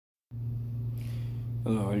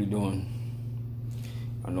Hello, how you doing?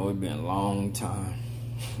 I know it's been a long time.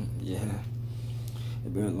 Yeah,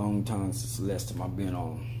 it's been a long time since the last time I've been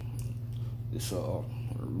on this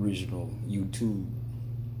original YouTube,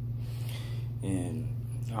 and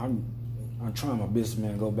I'm trying my best,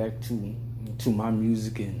 man. Go back to my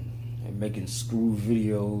music and making screw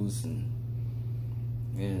videos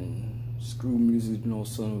and screw music,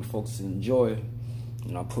 something folks enjoy.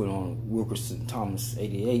 And I put on Wilkerson Thomas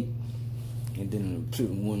 88. And then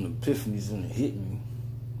when the Epiphanies hit me,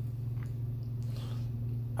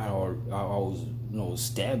 I was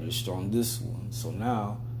established on this one. So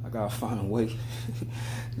now I gotta find a way.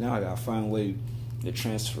 Now I gotta find a way to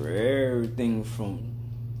transfer everything from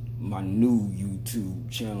my new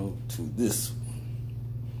YouTube channel to this one.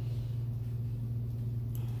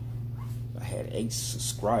 I had 8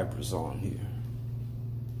 subscribers on here.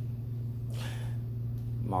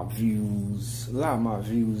 My views, a lot of my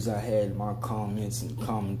views, I had my comments and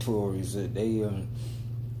commentaries that they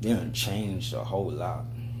done changed a whole lot.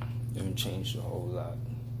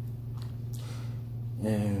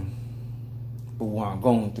 But what I'm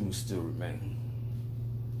going through still remains.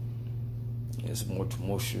 It's more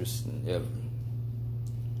tumultuous than ever.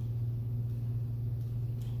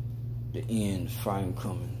 The end finally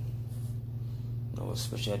coming.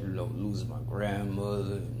 Especially after losing my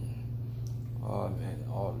grandmother. Oh man,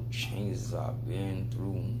 all the changes I've been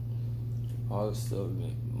through, all the stuff,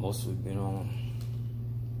 man, most of it been on.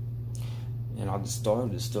 And I just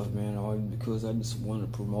started this stuff, man, all because I just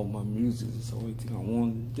wanted to promote my music. It's the only thing I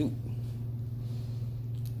wanted to do.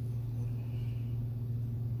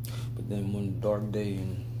 But then one dark day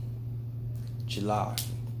in July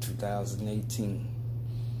 2018,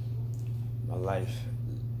 my life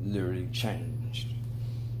literally changed.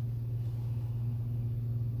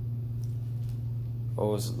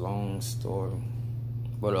 Oh, it's a long story,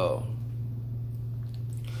 but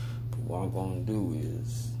what I'm gonna do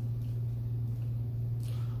is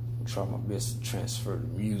try my best to transfer the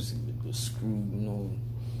music, the screw,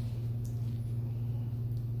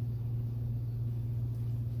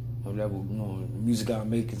 music I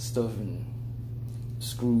make and stuff, and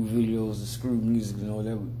screw videos, the screw music,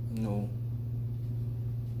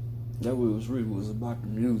 that was really was about the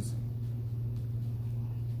music.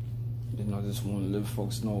 And I just want to let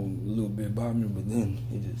folks know a little bit about me, but then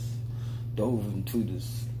it just dove into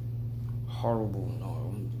this horrible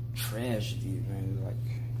tragedy, man.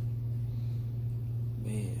 Like,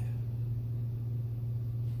 man.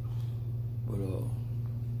 But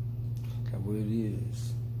that's what it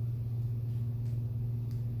is.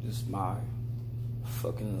 Just my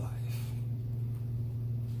fucking life.